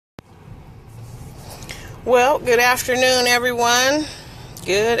Well, good afternoon, everyone.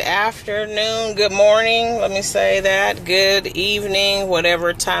 Good afternoon, good morning, let me say that. Good evening,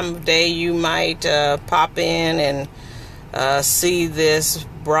 whatever time of day you might pop in and see this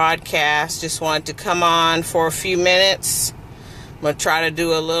broadcast. Just wanted to come on for a few minutes. I'm going to try to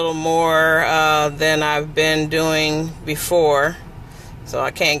do a little more than I've been doing before. So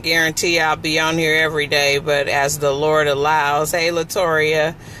I can't guarantee I'll be on here every day, but as the Lord allows, hey,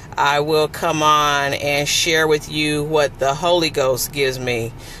 Latoria, I will come on and share with you what the Holy Ghost gives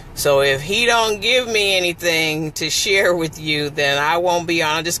me. So if he don't give me anything to share with you, then I won't be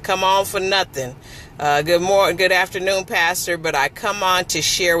on. I'll just come on for nothing. Good afternoon, Pastor, but I come on to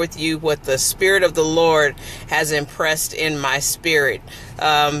share with you what the Spirit of the Lord has impressed in my spirit.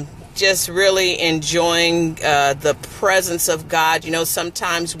 Just really enjoying the presence of God. You know,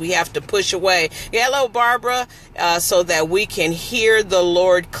 sometimes we have to push away. Yeah, hello, Barbara, so that we can hear the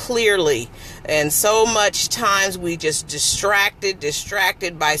Lord clearly. And so much times we just distracted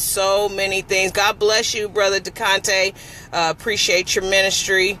by so many things. God bless you, Brother DeConte. Appreciate your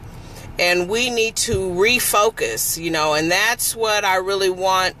ministry. And we need to refocus, you know, and that's what I really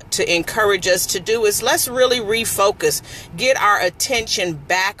want to encourage us to do is let's really refocus, get our attention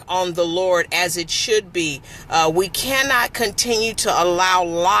back on the Lord as it should be. We cannot continue to allow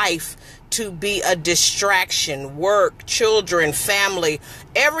life to be a distraction. Work, children, family,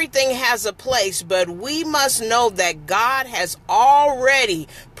 everything has a place, but we must know that God has already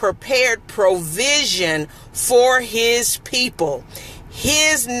prepared provision for his people.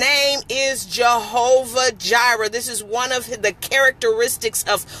 His name is Jehovah Jireh. This is one of the characteristics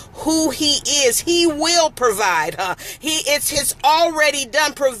of who he is. He will provide. It's his already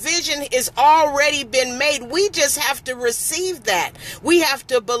done. Provision is already been made. We just have to receive that. We have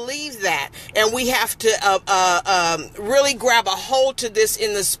to believe that. And we have to really grab a hold to this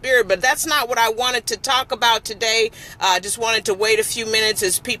in the spirit. But that's not what I wanted to talk about today. I just wanted to wait a few minutes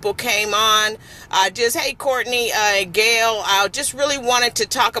as people came on. Hey, Courtney, Gail, I just really wanted to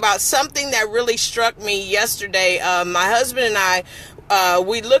talk about something that really struck me yesterday. My husband and I,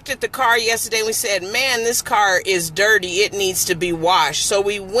 we looked at the car yesterday and we said, man, this car is dirty. It needs to be washed. So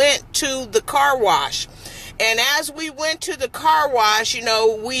we went to the car wash. And as we went to the car wash, you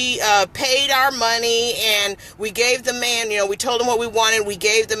know, we paid our money and we gave the man, you know, we told him what we wanted. We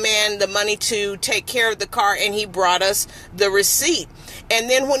gave the man the money to take care of the car and he brought us the receipt. And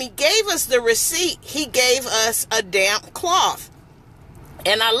then when he gave us the receipt, he gave us a damp cloth.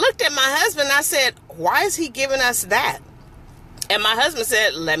 And I looked at my husband and I said, why is he giving us that? And my husband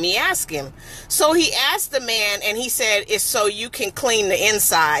said, let me ask him. So he asked the man and he said, it's so you can clean the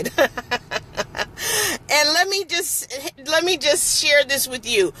inside. And let me just share this with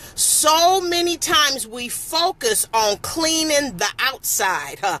you. So many times we focus on cleaning the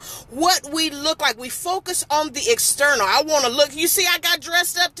outside, what we look like. We focus on the external. I want to look. You see, I got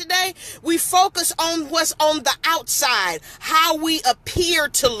dressed up today. We focus on what's on the outside, how we appear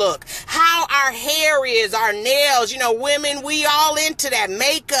to look, how our hair is, our nails. You know, women, we all into that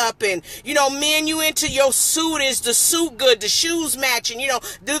makeup, and you know, men, you into your suit. Is the suit good? The shoes matching? You know,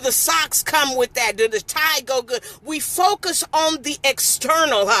 do the socks come with that? Did the tie go good? We focus on the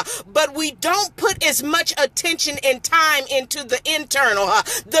external, but we don't put as much attention and time into the internal.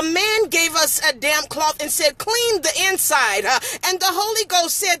 The man gave us a damp cloth and said, clean the inside. And the Holy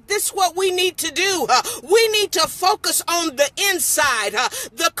Ghost said, this is what we need to do. We need to focus on the inside.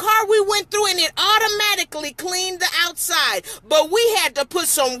 The car we went through and it automatically cleaned the outside, but we had to put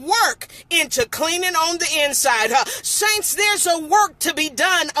some work into cleaning on the inside. Saints, there's a work to be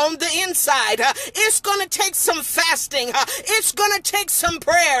done on the inside. It's going to take some fasting. It's going to take some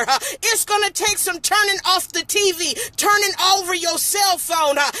prayer. It's going to take some turning off the TV, turning over your cell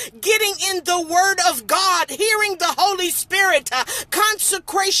phone, getting in the Word of God, hearing the Holy Spirit,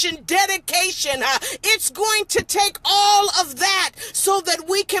 consecration, dedication. It's going to take all of that so that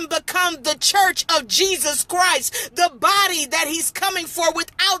we can become the church of Jesus Christ, the body that he's coming for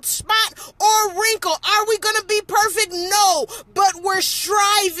without spot or wrinkle. Are we going to be perfect? No, but we're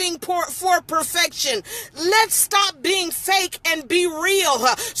striving for perfection. Let's stop being fake and be real.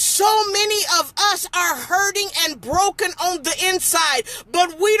 So many of us are hurting and broken on the inside,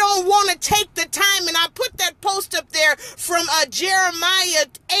 but we don't want to take the time. And I put that post up there from Jeremiah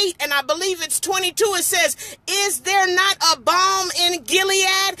 8, and I believe it's 22. It says, is there not a balm in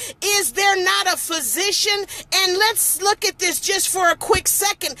Gilead? Is there not a physician? And let's look at this just for a quick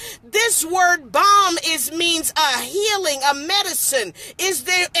second. second, this word balm means a healing, a medicine. Is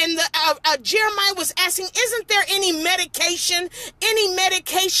there, and Jeremiah was asking, isn't there any medication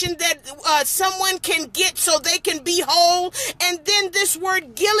that someone can get so they can be whole? And then this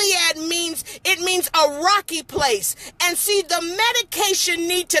word Gilead means a rocky place. And see, the medication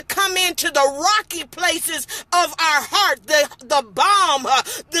need to come into the rocky places of our heart. The balm,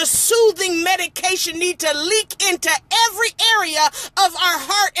 the soothing medication need to leak into every area of our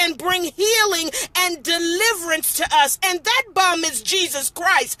heart and bring healing and deliverance to us. And that balm is Jesus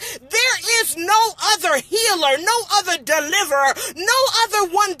Christ. There is no other healer, no other deliverer, no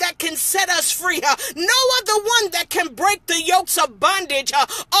other one that can set us free, no other one that can break the yokes of bondage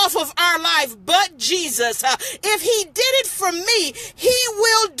off of our life but Jesus. If he did it for me, he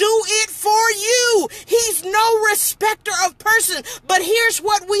will do it for you. He's no respecter of person. But here's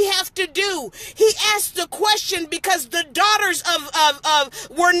what we have to do. He asked the question because the daughters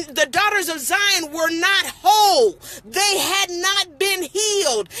of Zion were not whole. They had not been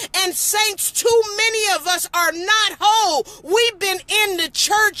healed. And saints, too many of us are not whole. We've been in the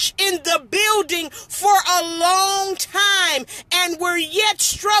church, in the building for a long time, and we're yet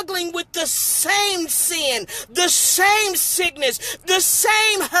struggling with the same sin, the same sickness, the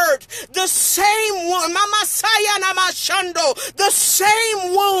same hurt, the same the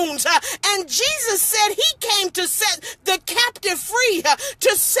same wounds. And Jesus said he came to set the captive free,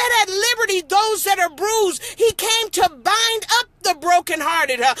 to set at liberty those that are bruised. He came to bind up the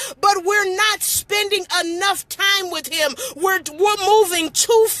brokenhearted, but we're not spending enough time with him. We're moving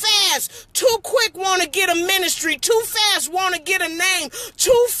too fast, too quick, want to get a ministry, too fast, want to get a name,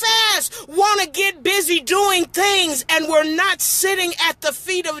 too fast, want to get busy doing things, and we're not sitting at the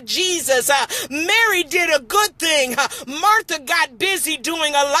feet of Jesus. Mary did a good thing. Martha got busy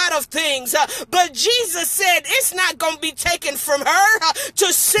doing a lot of things, but Jesus said it's not going to be taken from her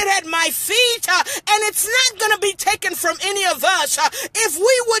to sit at my feet, and it's not going to be taken from any of us. If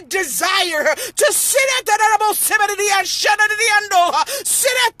we would desire to sit at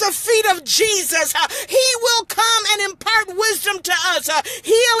the feet of Jesus, he will come and impart wisdom to us,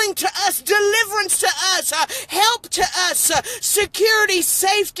 healing to us, deliverance to us, help to us, security,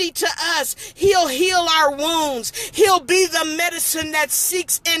 safety to us. He'll heal our wounds. He'll be the medicine that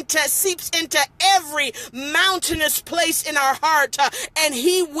seeps into every mountainous place in our heart, and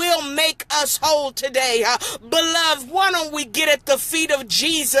he will make us whole today. Beloved, why don't we get at the feet of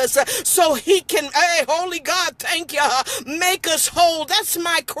Jesus so he can, hey, holy God, thank you, make us whole. That's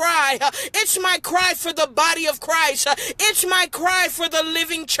my cry. It's my cry for the body of Christ. It's my cry for the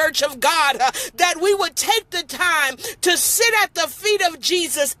living church of God, that we would take the time to sit at the feet of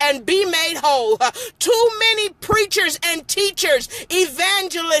Jesus and be made whole. Too many preachers and teachers,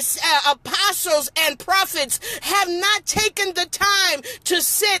 evangelists, apostles and prophets have not taken the time to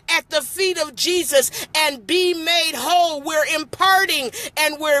sit at the feet of Jesus and be made whole. We're imparting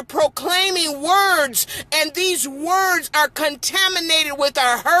and we're proclaiming words, and these words are contaminated with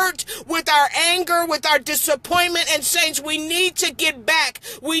our hurt, with our anger, with our disappointment. And saints, we need to get back.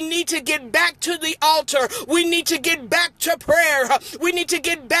 We need to get back to the altar. We need to get back to prayer. We need to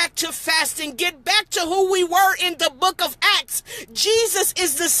get back to fasting, get back to who we were in the book of Acts. Jesus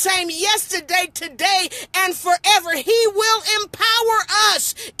is the same yesterday, today, and forever. He will empower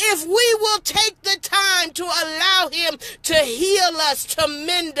us if we will take the time to allow him to heal us, to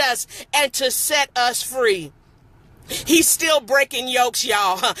mend us, and to set us free. He's still breaking yokes,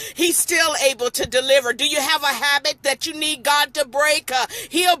 y'all. He's still able to deliver. Do you have a habit that you need God to break?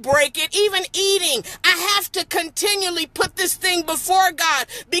 He'll break it. Even eating. I have to continually put this thing before God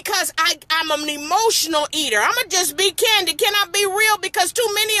because I'm an emotional eater. I'm going to just be candid. Can I be real? Because too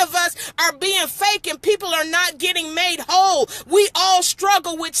many of us are being fake and people are not getting made whole. We all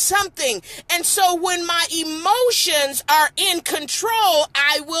struggle with something. And so when my emotions are in control,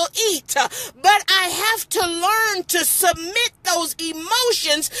 I will eat. But I have to learn to submit those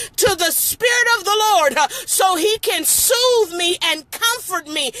emotions to the Spirit of the Lord so he can soothe me and comfort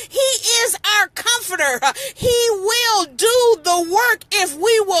me. He is our comforter. He will do the work if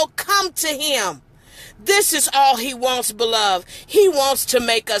we will come to him. This is all he wants, beloved. He wants to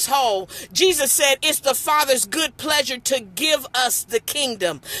make us whole. Jesus said it's the Father's good pleasure to give us the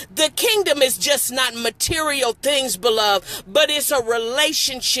kingdom. The kingdom is just not material things, beloved, but it's a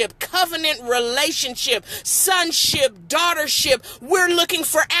relationship, covenant relationship, sonship, daughtership. We're looking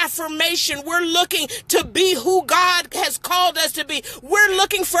for affirmation. We're looking to be who God has called us to be. We're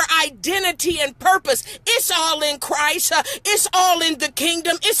looking for identity and purpose. It's all in Christ. It's all in the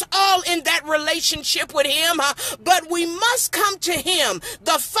kingdom. It's all in that relationship with him, but we must come to him.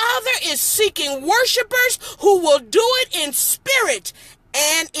 The Father is seeking worshipers who will do it in spirit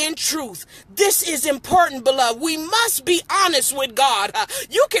and in truth. This is important, beloved. We must be honest with God.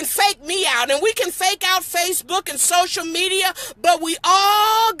 You can fake me out, and we can fake out Facebook and social media, but we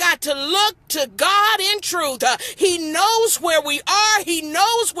all got to look to God in truth. He knows where we are. He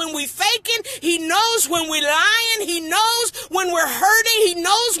knows when we faking. He knows when we're lying. He knows when we're hurting. He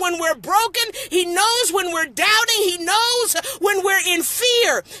knows when we're broken. He knows when we're doubting. He knows when we're in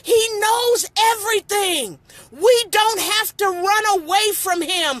fear. He knows everything. We don't have to run away from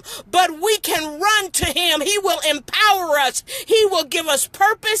him, but we can run to him. He will empower us. He will give us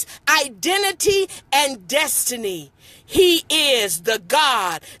purpose, identity, and destiny. He is the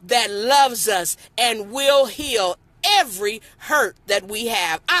God that loves us and will heal every hurt that we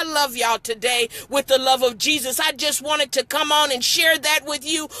have. I love y'all today with the love of Jesus. I just wanted to come on and share that with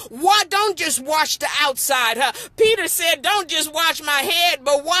you. Why don't just wash the outside, Peter said, don't just wash my head,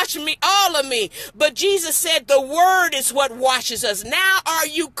 but wash me, all of me. But Jesus said the word is what washes us. Now are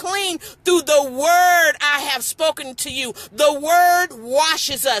you clean through the word I have spoken to you? The word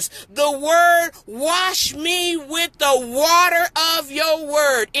washes us. The word, wash me with the water of your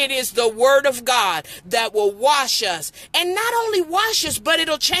word. It is the word of God that will wash us. And not only wash us, but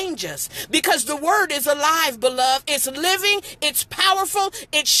it'll change us, because the word is alive, beloved. It's living, it's powerful,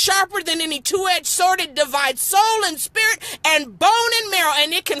 it's sharper than any two-edged sword. It divides soul and spirit and bone and marrow,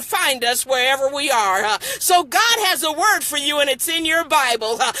 and it can find us wherever we are. So God has a word for you, and it's in your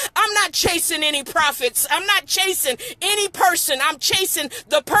Bible. I'm not chasing any prophets. I'm not chasing any person. I'm chasing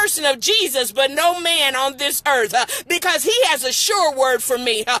the person of Jesus, but no man on this earth, because he has a sure word for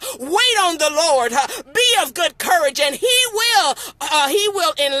me. Wait on the Lord. Be of good courage. And he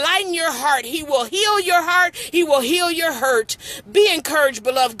will enlighten your heart. He will heal your heart. He will heal your hurt. Be encouraged,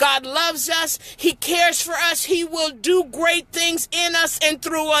 beloved. God loves us. He cares for us. He will do great things in us and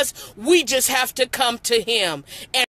through us. We just have to come to him. And